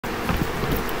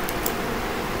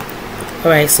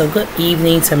Alright, so good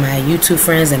evening to my YouTube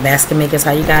friends and basket makers.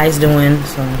 How you guys doing?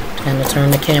 So I'm kind of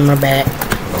turn the camera back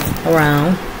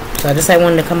around. So I just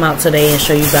wanted to come out today and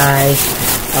show you guys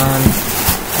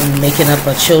I'm making up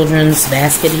a children's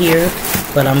basket here,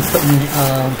 but I'm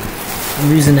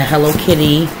using the Hello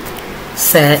Kitty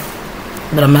set,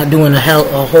 but I'm not doing a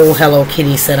whole Hello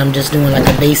Kitty set. I'm just doing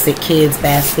like a basic kids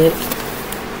basket.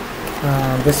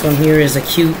 This one here is a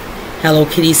cute Hello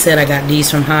Kitty set. I got these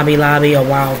from Hobby Lobby a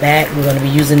while back. We're going to be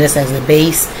using this as a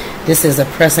base. This is a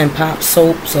press and pop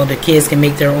soap, so the kids can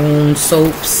make their own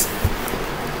soaps.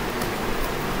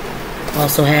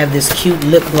 Also have this cute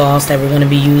lip gloss that we're going to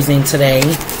be using today.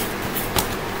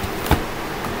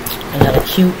 I got a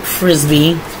cute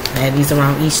frisbee. I had these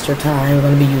around Easter time. We're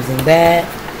going to be using that.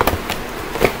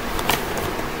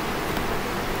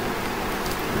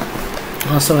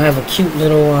 Also have a cute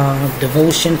little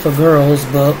devotion for girls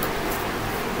book.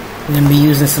 I'm going to be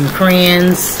using some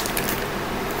crayons.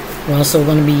 We're also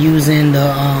going to be using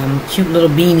the cute little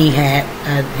beanie hat.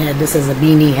 I had this as a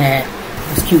beanie hat.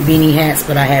 It's cute beanie hats,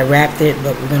 but I had wrapped it,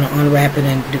 but we're going to unwrap it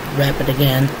and wrap it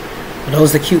again. But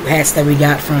those are the cute hats that we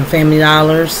got from Family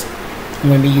Dollars. I'm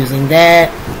going to be using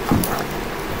that.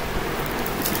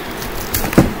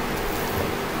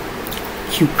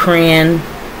 Cute crayon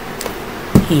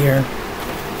here.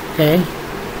 Okay.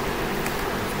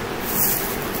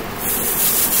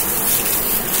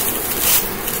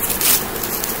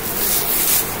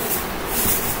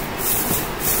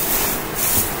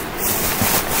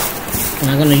 I'm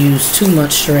not going to use too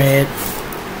much shred.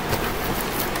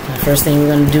 The first thing we're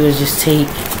going to do is just take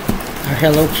our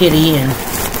Hello Kitty and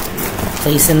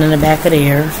place it in the back of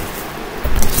there.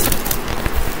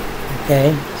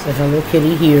 Okay, so Hello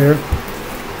Kitty here.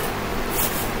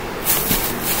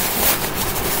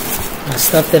 I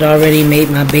stuffed it already, made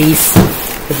my base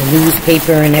with the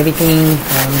newspaper and everything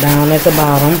down at the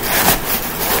bottom.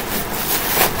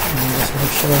 And just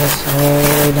make sure that's all the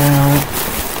way down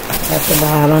at the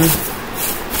bottom.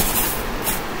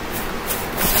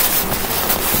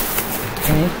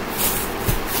 Okay.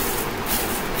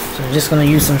 So I'm just going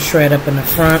to use some shred up in the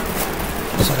front.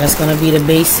 So that's going to be the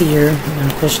base here. I'm going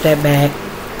to push that back.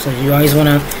 So you always want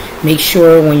to make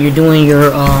sure when you're doing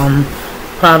your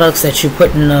products that you're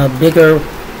putting bigger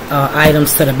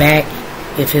items to the back.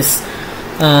 If it's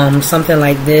something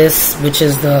like this, which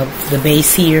is the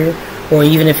base here, or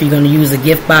even if you're going to use a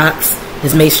gift box,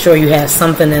 just make sure you have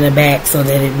something in the back so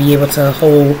that it'll be able to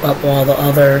hold up all the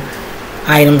other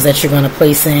items that you're going to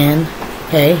place in.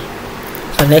 Okay,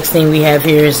 so next thing we have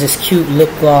here is this cute lip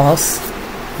gloss.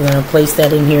 We're going to place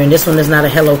that in here, and this one is not a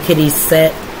Hello Kitty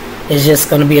set. It's just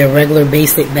going to be a regular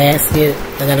basic basket.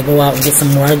 I got to go out and get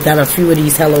some more. I got a few of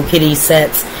these Hello Kitty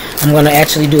sets. I'm going to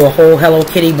actually do a whole Hello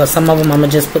Kitty, but some of them I'm going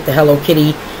to just put the Hello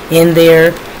Kitty in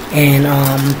there, and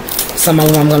some of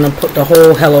them I'm going to put the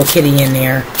whole Hello Kitty in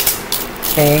there.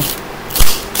 Okay,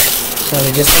 so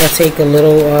we're just going to take a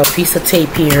little piece of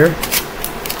tape here,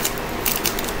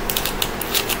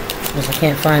 because I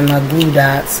can't find my glue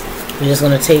dots. We're just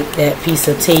going to take that piece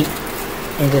of tape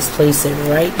and just place it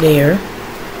right there.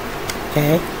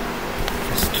 Okay,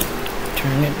 just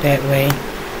turn it that way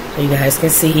so you guys can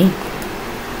see.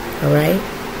 Alright,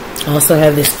 I also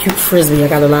have this cute frisbee. I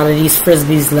got a lot of these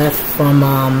frisbees left from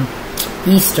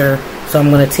Easter, so I'm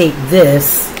going to take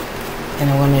this and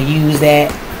I'm going to use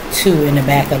that too in the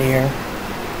back of there.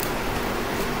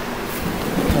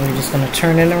 So we're just going to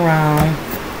turn it around.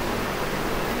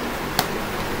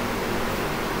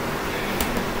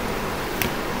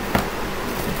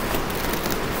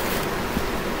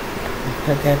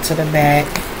 Put that to the back.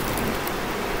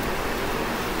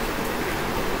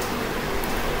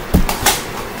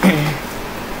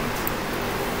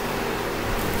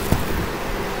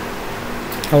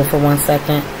 Hold for 1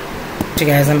 second. You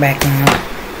guys, I'm back now.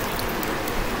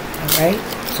 Alright,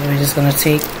 so we're just going to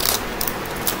take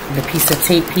the piece of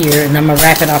tape here, and I'm going to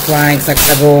wrap it offline because I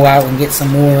got to go out and get some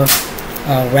more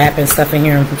wrapping stuff in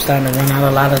here. I'm starting to run out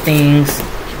a lot of things.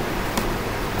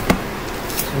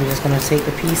 We're just going to take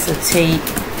a piece of tape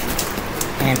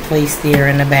and place there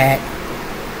in the back.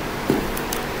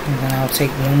 And then I'll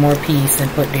take one more piece and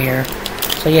put there.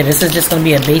 So yeah, this is just going to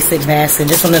be a basic basket.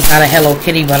 This one is not a Hello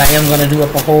Kitty, but I am going to do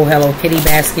up a whole Hello Kitty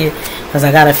basket because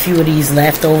I got a few of these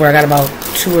left over. I got about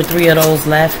 2 or 3 of those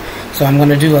left. So I'm going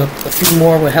to do a few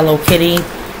more with Hello Kitty.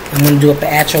 I'm going to do up an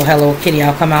actual Hello Kitty.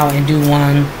 I'll come out and do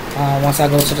one once I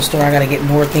go to the store. I got to get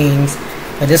more things.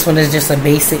 But this one is just a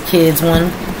basic kids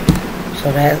one.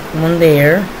 So that one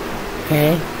there,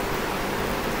 okay.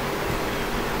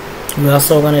 We're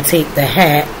also going to take the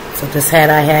hat. So this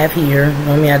hat I have here,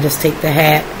 normally I just take the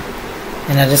hat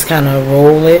and I just kind of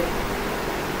roll it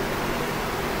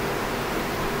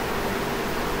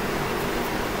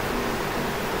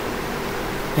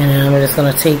And then I'm just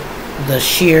going to take the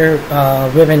sheer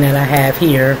ribbon that I have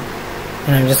here,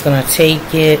 and I'm just going to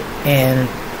take it and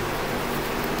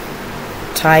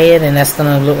tie it, and that's going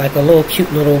to look like a little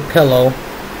cute little pillow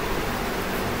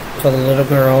for the little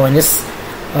girl. And this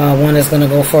one is going to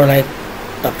go for like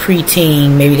a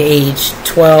preteen, maybe the age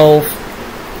 12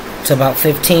 to about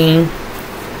 15,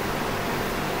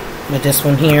 with this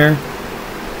one here.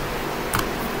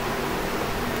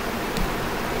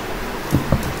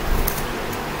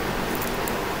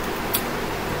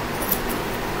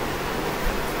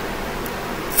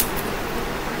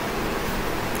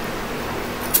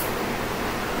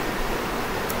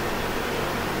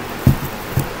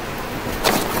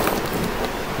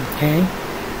 Okay,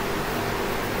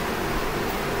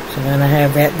 so then I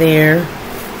have that there.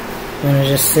 I'm going to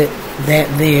just sit that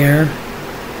there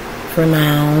for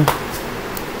now.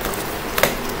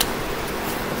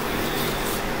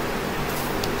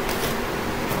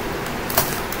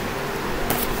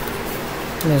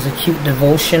 There's a cute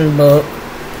devotion book.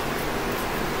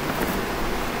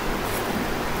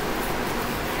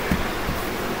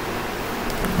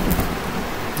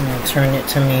 And I'll turn it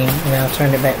to me, and I'll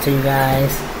turn it back to you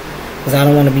guys, because I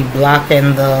don't want to be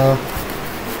blocking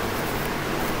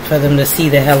for them to see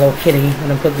the Hello Kitty. I'm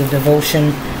going to put the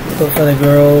devotion book for the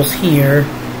girls here.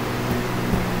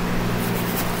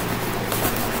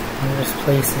 I'll just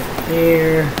place it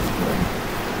there.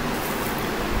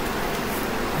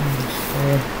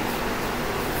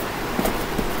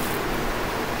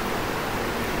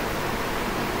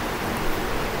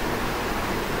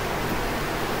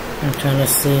 I'm trying to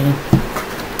see.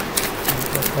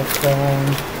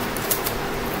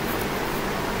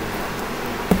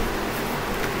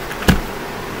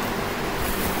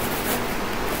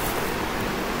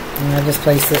 And I just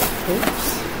place it,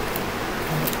 oops,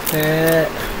 like that.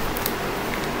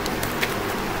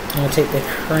 I'm going to take the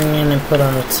crayon and put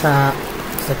on the top.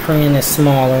 The crayon is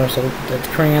smaller, so we put the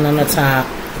crayon on the top.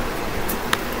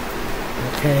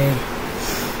 Okay.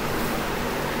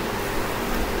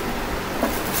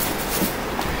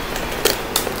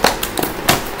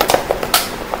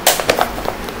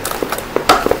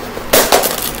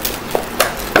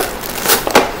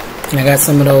 And I got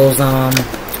some of those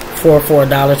for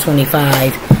 $1.25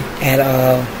 at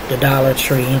the Dollar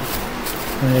Tree.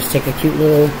 And just take a cute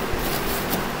little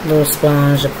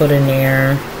sponge to put in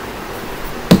there.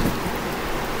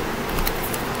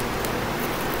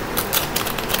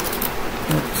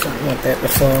 Oops, I don't want that to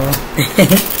fall.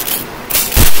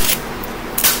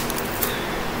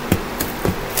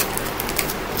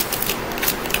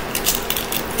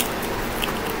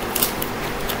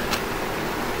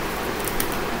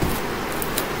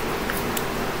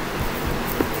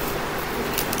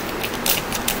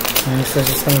 And this is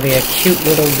just going to be a cute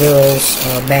little girl's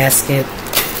basket.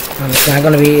 It's not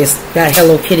going to be, it's got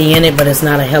Hello Kitty in it, but it's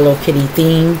not a Hello Kitty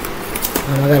theme.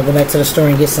 I got to go back to the store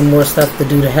and get some more stuff to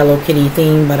do the Hello Kitty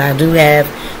theme, but I do have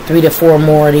 3 to 4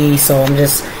 more of these, so I'm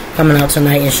just coming out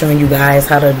tonight and showing you guys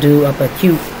how to do up a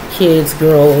cute kids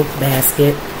girl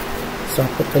basket. So I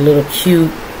put the little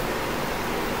cute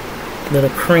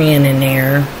little crayon in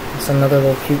there. It's another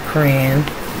little cute crayon.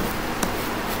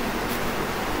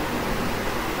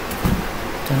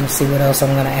 Let's see what else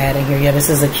I'm going to add in here. Yeah, this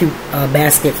is a cute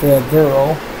basket for a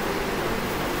girl.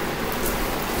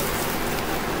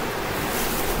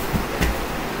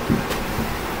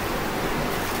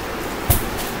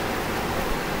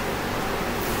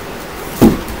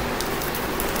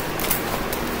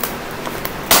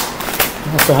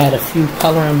 I also had a few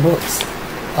coloring books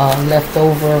left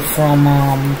over from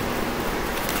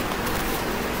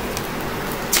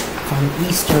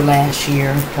Easter last year.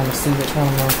 I'm trying to see which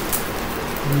one was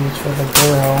for the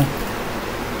girl.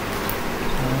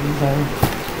 These are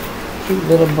cute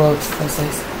little books. That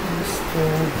says Easter.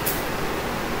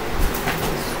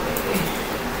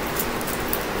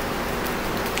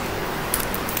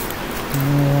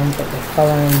 And put the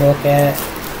coloring book at.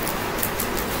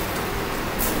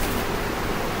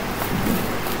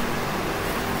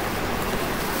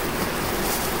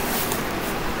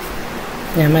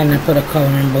 Yeah, I might not put a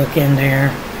coloring book in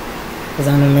there, because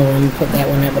I don't know where I'm going to put that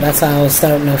one at, but that's how I was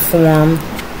starting to form.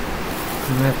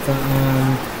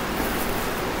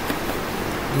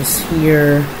 I'm just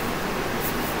here.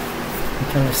 I'm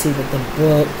trying to see with the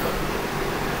book,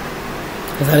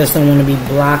 because I just don't want to be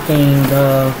blocking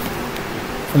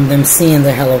from them seeing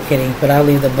the Hello Kitty, but I'll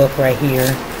leave the book right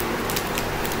here.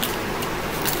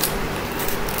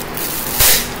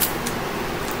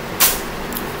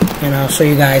 And I'll show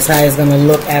you guys how it's going to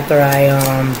look after I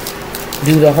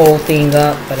do the whole thing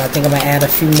up, but I think I'm going to add a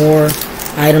few more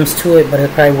items to it, but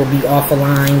it probably will be off a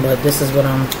line, but this is what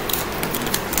I'm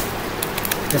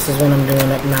This is what I'm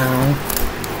doing up now.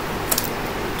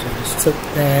 So I just took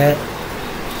that.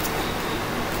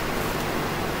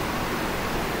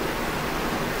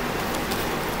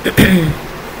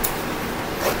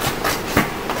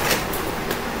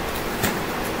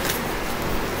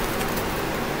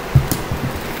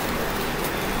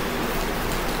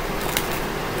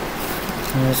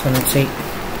 I'm just going to take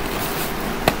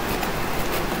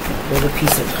a little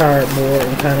piece of cardboard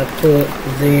and kind of put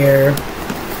there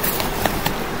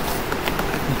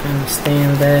and kind of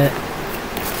stand that.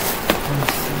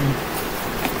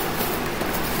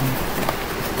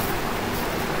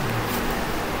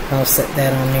 I'll set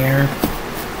that on there.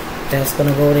 That's going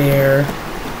to go there.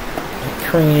 The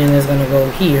crayon is going to go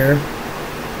here.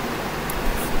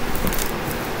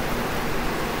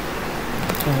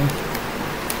 Okay.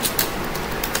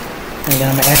 And then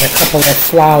I'm going to add a couple of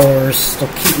flowers, the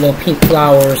cute little pink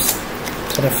flowers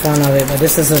to the front of it. But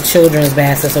this is a children's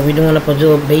basket, so we're doing up a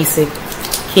little basic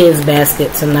kids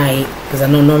basket tonight. Because I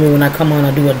know normally when I come on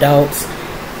I do adults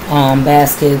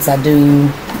baskets. I do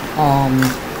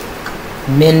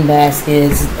men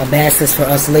baskets, baskets for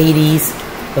us ladies.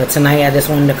 But tonight I just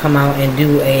wanted to come out and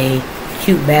do a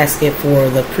cute basket for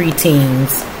the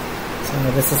preteens.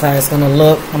 So this is how it's going to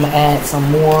look. I'm going to add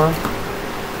some more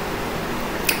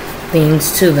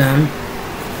things to them.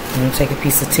 I'm going to take a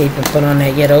piece of tape and put on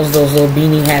that. Yeah, those little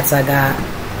beanie hats I got.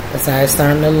 That's how it's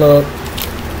starting to look.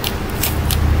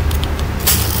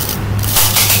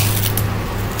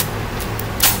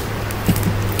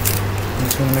 I'm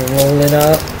just going to roll it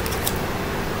up.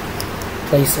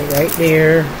 Place it right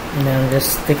there. And then I'm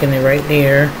just sticking it right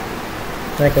there.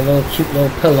 Like a little cute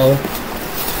little pillow.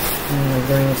 I'm going to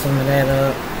bring some of that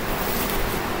up.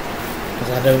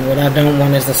 What I don't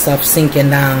want is the stuff sinking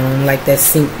down, like that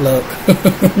sink look.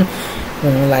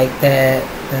 Like that.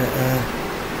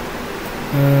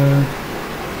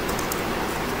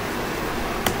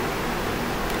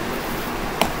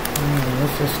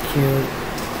 This is cute.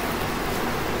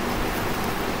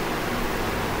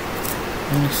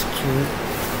 That's cute.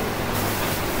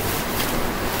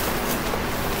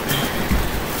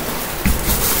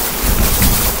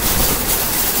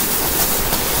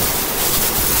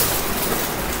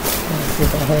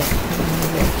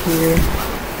 Back here.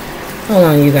 Hold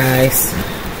on, you guys.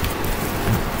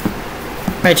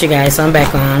 Alright, you guys, so I'm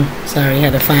back on. Sorry,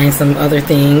 had to find some other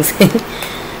things.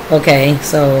 Okay,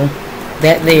 so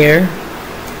that there.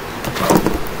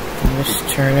 I'm just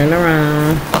turning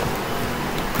around.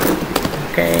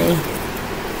 Okay.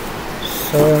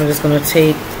 So I'm just going to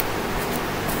take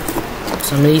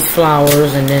some of these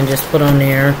flowers and then just put on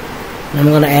there. And I'm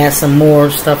going to add some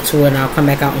more stuff to it, and I'll come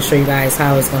back out and show you guys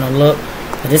how it's going to look.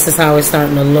 But this is how it's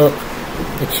starting to look,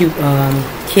 the cute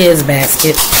kids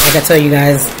basket. Like I tell you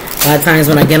guys, a lot of times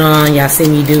when I get on, y'all see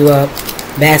me do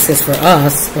baskets for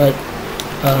us. But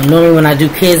normally when I do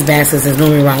kids baskets, it's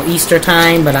normally around Easter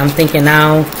time. But I'm thinking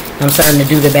now, I'm starting to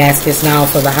do the baskets now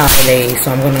for the holidays.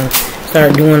 So I'm going to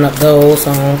start doing up those.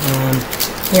 So,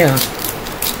 yeah.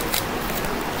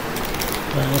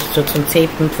 I just took some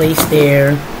tape and placed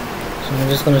there. So I'm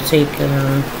just going to take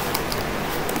some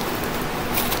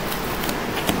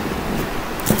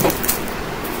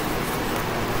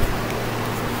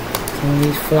of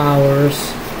these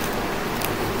flowers.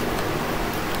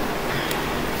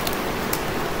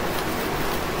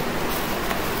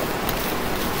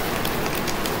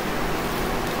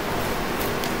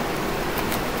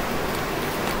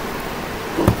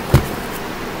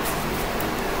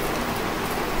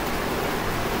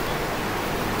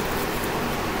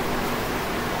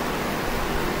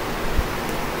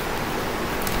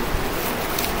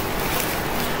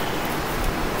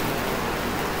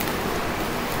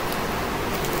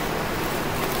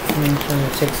 I'm trying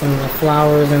to take some of the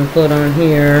flowers and put on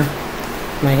here.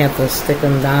 Might have to stick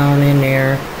them down in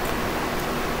there.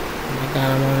 I got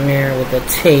them on there with the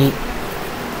tape.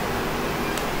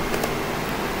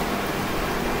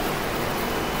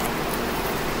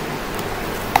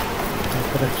 I'll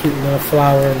put a cute little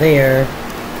flower there.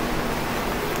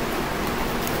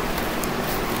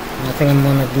 I think I'm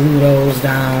going to glue those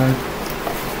down.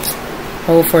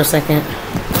 Hold for a second.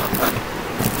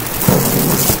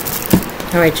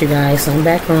 Alright, you guys, so I'm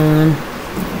back on.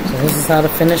 So this is how the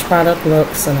finished product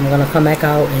looks, and I'm going to come back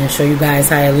out and show you guys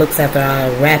how it looks after I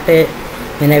wrap it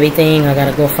and everything. I got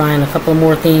to go find a couple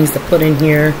more things to put in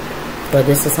here, but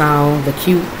this is how the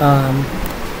cute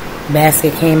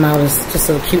basket came out. It's just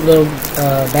a cute little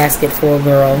basket for a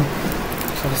girl.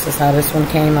 So this is how this one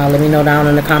came out. Let me know down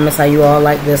in the comments how you all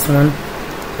like this one.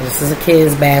 So this is a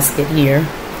kid's basket here.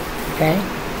 Okay.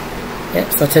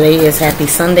 Yep. So today is Happy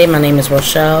Sunday. My name is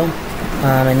Rochelle.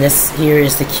 And this here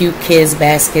is the cute kids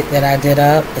basket that I did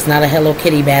up. It's not a Hello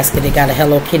Kitty basket. It got a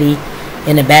Hello Kitty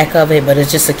in the back of it, but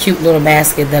it's just a cute little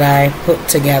basket that I put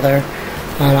together.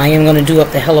 I am going to do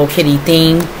up the Hello Kitty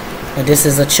theme, but this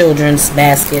is a children's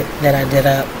basket that I did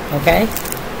up. Okay,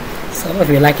 so if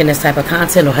you're liking this type of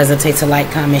content, don't hesitate to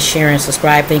like, comment, share, and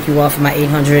subscribe. Thank you all for my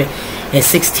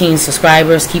 816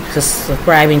 subscribers. Keep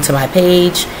subscribing to my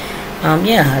page.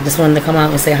 Yeah, I just wanted to come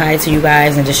out and say hi to you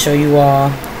guys and just show you all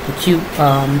the cute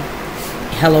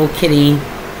Hello Kitty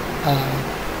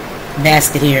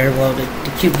basket here. Well, the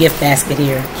cute gift basket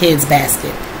here, kids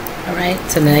basket. Alright,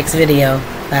 till the next video.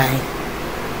 Bye.